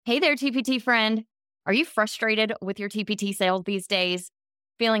Hey there, TPT friend. Are you frustrated with your TPT sales these days?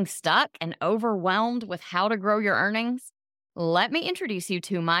 Feeling stuck and overwhelmed with how to grow your earnings? Let me introduce you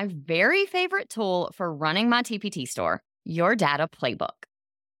to my very favorite tool for running my TPT store, your data playbook.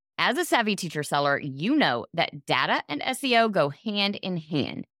 As a savvy teacher seller, you know that data and SEO go hand in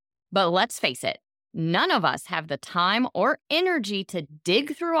hand. But let's face it, none of us have the time or energy to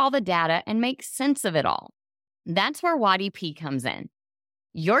dig through all the data and make sense of it all. That's where YDP comes in.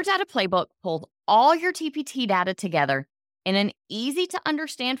 Your data playbook pulls all your TPT data together in an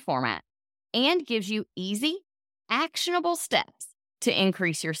easy-to-understand format and gives you easy, actionable steps to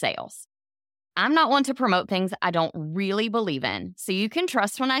increase your sales. I'm not one to promote things I don't really believe in, so you can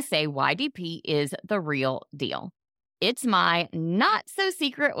trust when I say YDP is the real deal. It's my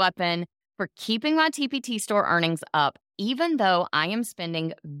not-so-secret weapon for keeping my TPT store earnings up, even though I am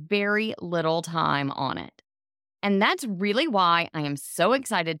spending very little time on it. And that's really why I am so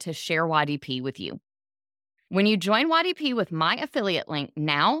excited to share YDP with you. When you join YDP with my affiliate link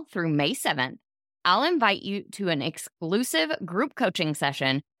now through May 7th, I'll invite you to an exclusive group coaching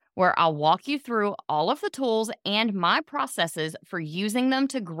session where I'll walk you through all of the tools and my processes for using them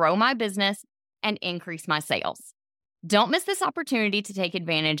to grow my business and increase my sales. Don't miss this opportunity to take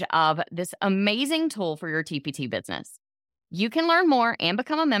advantage of this amazing tool for your TPT business. You can learn more and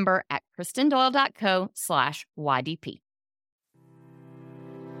become a member at kristendoyle.co/YDP.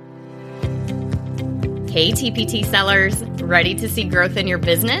 Hey, TPT sellers, ready to see growth in your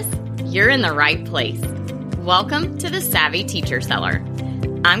business? You're in the right place. Welcome to the Savvy Teacher Seller.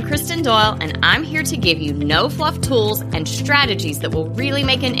 I'm Kristen Doyle, and I'm here to give you no-fluff tools and strategies that will really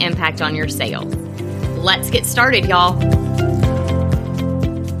make an impact on your sales. Let's get started, y'all.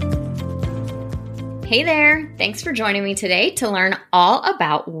 Hey there, thanks for joining me today to learn all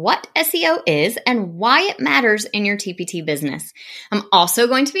about what SEO is and why it matters in your TPT business. I'm also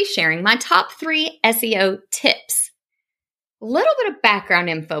going to be sharing my top 3 SEO tips. A little bit of background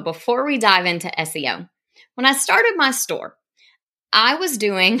info before we dive into SEO. When I started my store, I was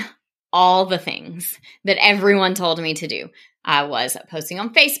doing all the things that everyone told me to do. I was posting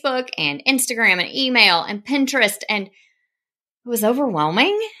on Facebook and Instagram and email and Pinterest, and it was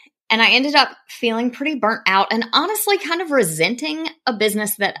overwhelming. And I ended up feeling pretty burnt out and honestly kind of resenting a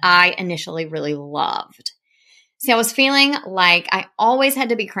business that I initially really loved. See, I was feeling like I always had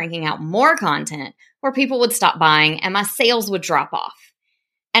to be cranking out more content or people would stop buying and my sales would drop off.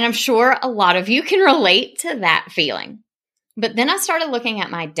 And I'm sure a lot of you can relate to that feeling. But then I started looking at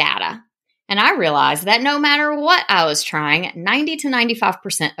my data and I realized that no matter what I was trying, 90 to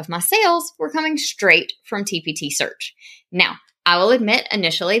 95% of my sales were coming straight from TPT search. Now, I will admit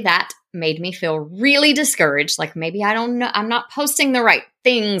initially that made me feel really discouraged. Like maybe I'm not posting the right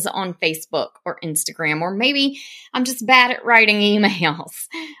things on Facebook or Instagram, or maybe I'm just bad at writing emails,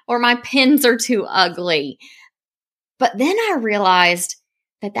 or my pins are too ugly. But then I realized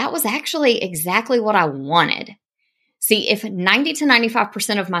that that was actually exactly what I wanted. See, if 90 to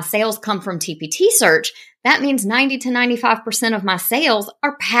 95% of my sales come from TPT search, that means 90 to 95% of my sales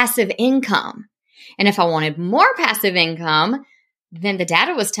are passive income. And if I wanted more passive income, then the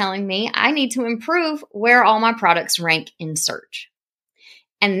data was telling me I need to improve where all my products rank in search.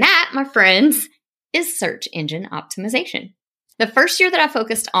 And that, my friends, is search engine optimization. The first year that I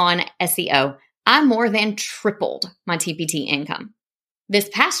focused on SEO, I more than tripled my TPT income. This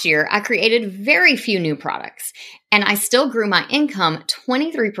past year, I created very few new products, and I still grew my income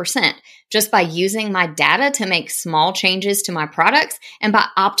 23% just by using my data to make small changes to my products and by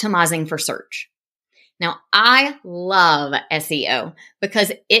optimizing for search. Now, I love SEO because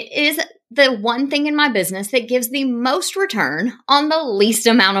it is the one thing in my business that gives the most return on the least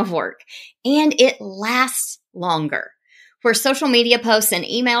amount of work, and it lasts longer. Where social media posts and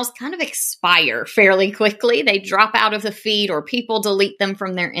emails kind of expire fairly quickly, they drop out of the feed or people delete them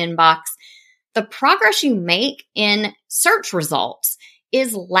from their inbox. The progress you make in search results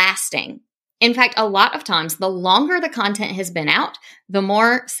is lasting. In fact, a lot of times, the longer the content has been out, the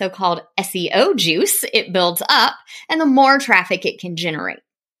more so-called SEO juice it builds up and the more traffic it can generate.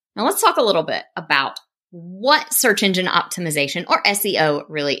 Now, let's talk a little bit about what search engine optimization or SEO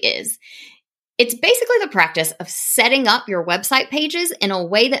really is. It's basically the practice of setting up your website pages in a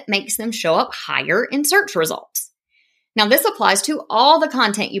way that makes them show up higher in search results. Now, this applies to all the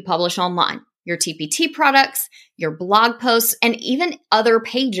content you publish online. Your TPT products, your blog posts, and even other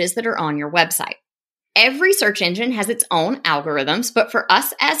pages that are on your website. Every search engine has its own algorithms, but for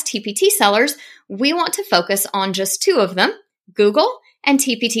us as TPT sellers, we want to focus on just 2 of them, Google and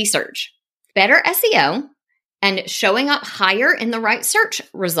TPT search. Better SEO and showing up higher in the right search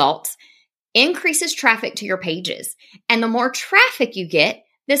results increases traffic to your pages. And the more traffic you get,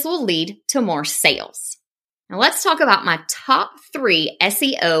 This will lead to more sales. Now let's talk about my top 3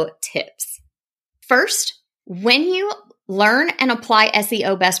 SEO tips. First, when you learn and apply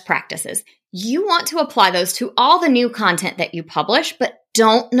SEO best practices, you want to apply those to all the new content that you publish, but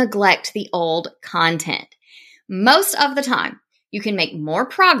don't neglect the old content. Most of the time, you can make more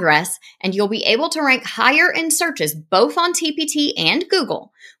progress and you'll be able to rank higher in searches both on TPT and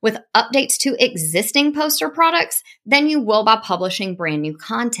Google with updates to existing posts or products than you will by publishing brand new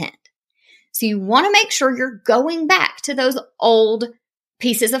content. So you want to make sure you're going back to those old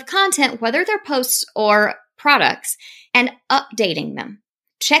pieces of content, whether they're posts or products, and updating them.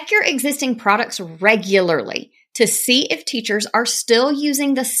 Check your existing products regularly to see if teachers are still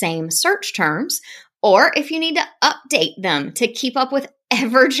using the same search terms or if you need to update them to keep up with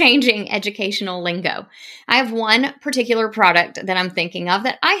ever-changing educational lingo. I have one particular product that I'm thinking of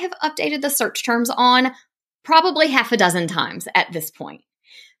that I have updated the search terms on probably half a dozen times at this point,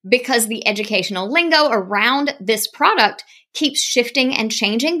 because the educational lingo around this product keeps shifting and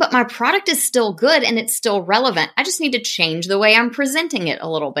changing, but my product is still good and it's still relevant. I just need to change the way I'm presenting it a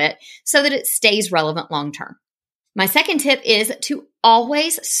little bit so that it stays relevant long term. My second tip is to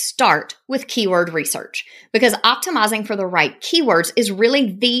always start with keyword research, because optimizing for the right keywords is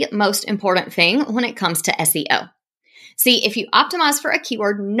really the most important thing when it comes to SEO. See, if you optimize for a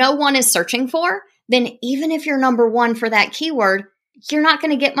keyword no one is searching for, then even if you're number 1 for that keyword, you're not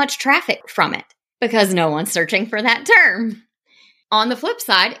going to get much traffic from it because no one's searching for that term. On the flip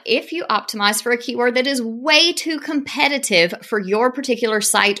side, if you optimize for a keyword that is way too competitive for your particular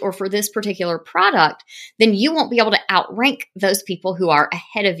site or for this particular product, then you won't be able to outrank those people who are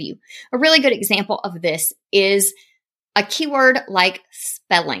ahead of you. A really good example of this is a keyword like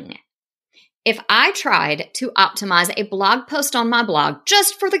spelling. If I tried to optimize a blog post on my blog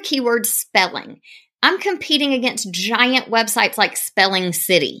just for the keyword spelling, I'm competing against giant websites like Spelling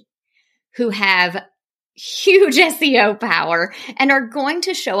City, who have huge SEO power and are going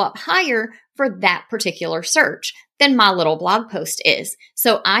to show up higher for that particular search than my little blog post is.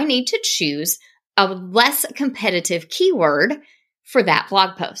 So I need to choose a less competitive keyword for that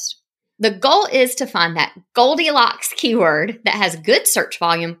blog post. The goal is to find that Goldilocks keyword that has good search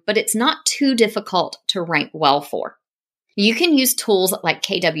volume, but it's not too difficult to rank well for. You can use tools like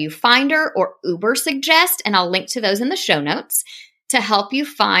KW Finder or Ubersuggest, and I'll link to those in the show notes, to help you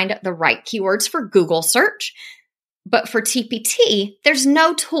find the right keywords for Google search. But for TPT, there's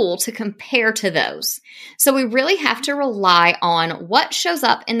no tool to compare to those. So we really have to rely on what shows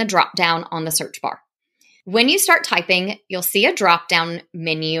up in the drop-down on the search bar. When you start typing, you'll see a drop-down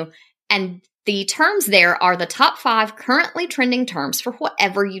menu, and the terms there are the top 5 currently trending terms for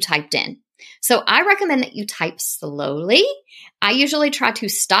whatever you typed in. So I recommend that you type slowly. I usually try to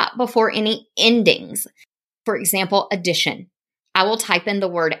stop before any endings. For example, addition. I will type in the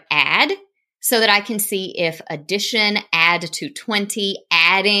word add so that I can see if addition, add to 20,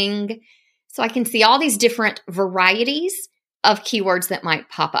 adding. So I can see all these different varieties of keywords that might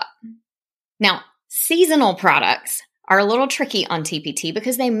pop up. Now, seasonal products are a little tricky on TPT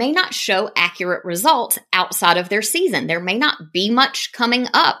because they may not show accurate results outside of their season. There may not be much coming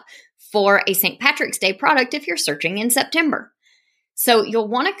up for a St. Patrick's Day product if you're searching in September. So you'll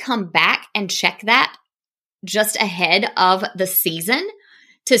want to come back and check that just ahead of the season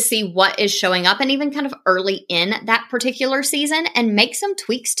to see what is showing up, and even kind of early in that particular season, and make some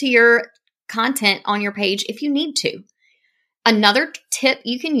tweaks to your content on your page if you need to. Another tip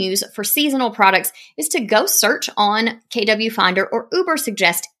you can use for seasonal products is to go search on KW Finder or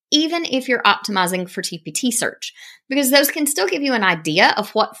Ubersuggest, even if you're optimizing for TPT search, because those can still give you an idea of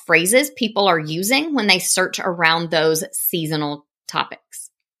what phrases people are using when they search around those seasonal topics.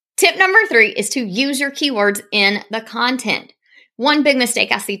 Tip number 3 is to use your keywords in the content. One big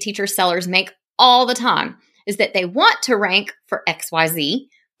mistake I see teachers sellers make all the time is that they want to rank for XYZ,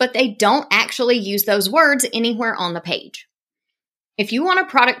 but they don't actually use those words anywhere on the page. If you want a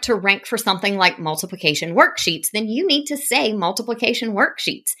product to rank for something like multiplication worksheets, then you need to say multiplication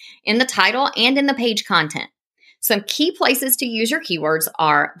worksheets in the title and in the page content. Some key places to use your keywords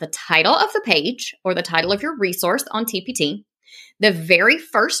are the title of the page or the title of your resource on TPT, the very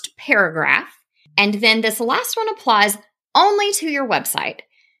first paragraph, and then this last one applies only to your website,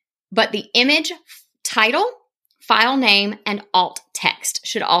 but the image, title, file name, and alt text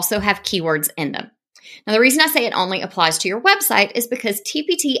should also have keywords in them. Now, the reason I say it only applies to your website is because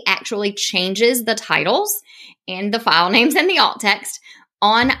TPT actually changes the titles and the file names and the alt text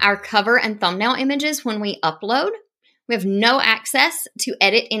on our cover and thumbnail images when we upload. We have no access to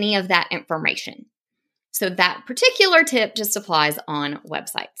edit any of that information. So that particular tip just applies on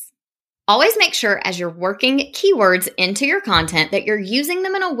websites. Always make sure as you're working keywords into your content that you're using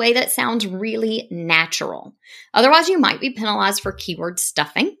them in a way that sounds really natural. Otherwise, you might be penalized for keyword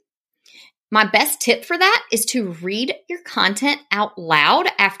stuffing. My best tip for that is to read your content out loud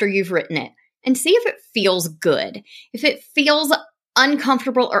after you've written it and see if it feels good. If it feels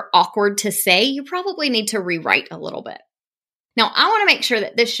uncomfortable or awkward to say, you probably need to rewrite a little bit. Now, I want to make sure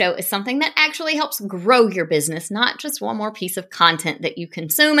that this show is something that actually helps grow your business, not just one more piece of content that you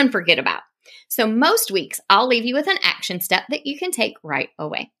consume and forget about. So most weeks, I'll leave you with an action step that you can take right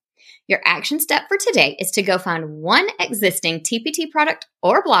away. Your action step for today is to go find one existing TPT product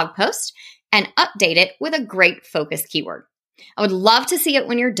or blog post and update it with a great focus keyword. I would love to see it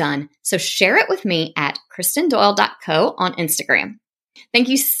when you're done, so share it with me at KristenDoyle.co on Instagram. Thank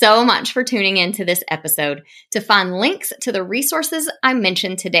you so much for tuning in to this episode. To find links to the resources I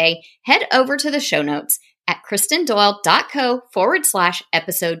mentioned today, head over to the show notes at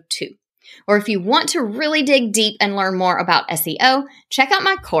KristenDoyle.co/episode 2. Or if you want to really dig deep and learn more about SEO, check out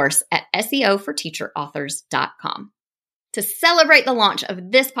my course at SEOforteacherauthors.com. To celebrate the launch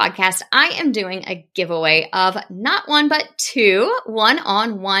of this podcast, I am doing a giveaway of not one, but 2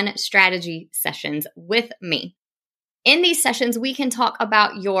 one-on-one strategy sessions with me. In these sessions, we can talk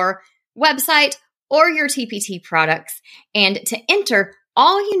about your website or your TPT products. And to enter,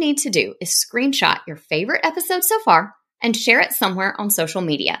 all you need to do is screenshot your favorite episode so far and share it somewhere on social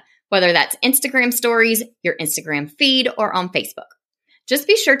media, whether that's Instagram stories, your Instagram feed, or on Facebook. Just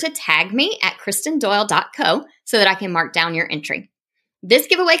be sure to tag me at KristenDoyle.co so that I can mark down your entry. This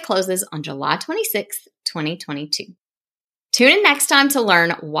giveaway closes on July 26th, 2022. Tune in next time to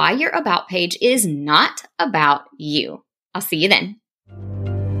learn why your About page is not about you. I'll see you then.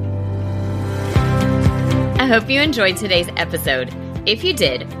 I hope you enjoyed today's episode. If you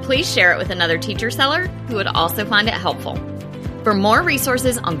did, please share it with another teacher seller who would also find it helpful. For more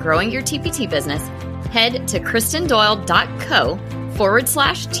resources on growing your TPT business, head to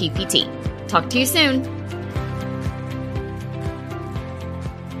KristenDoyle.co/TPT. Talk to you soon.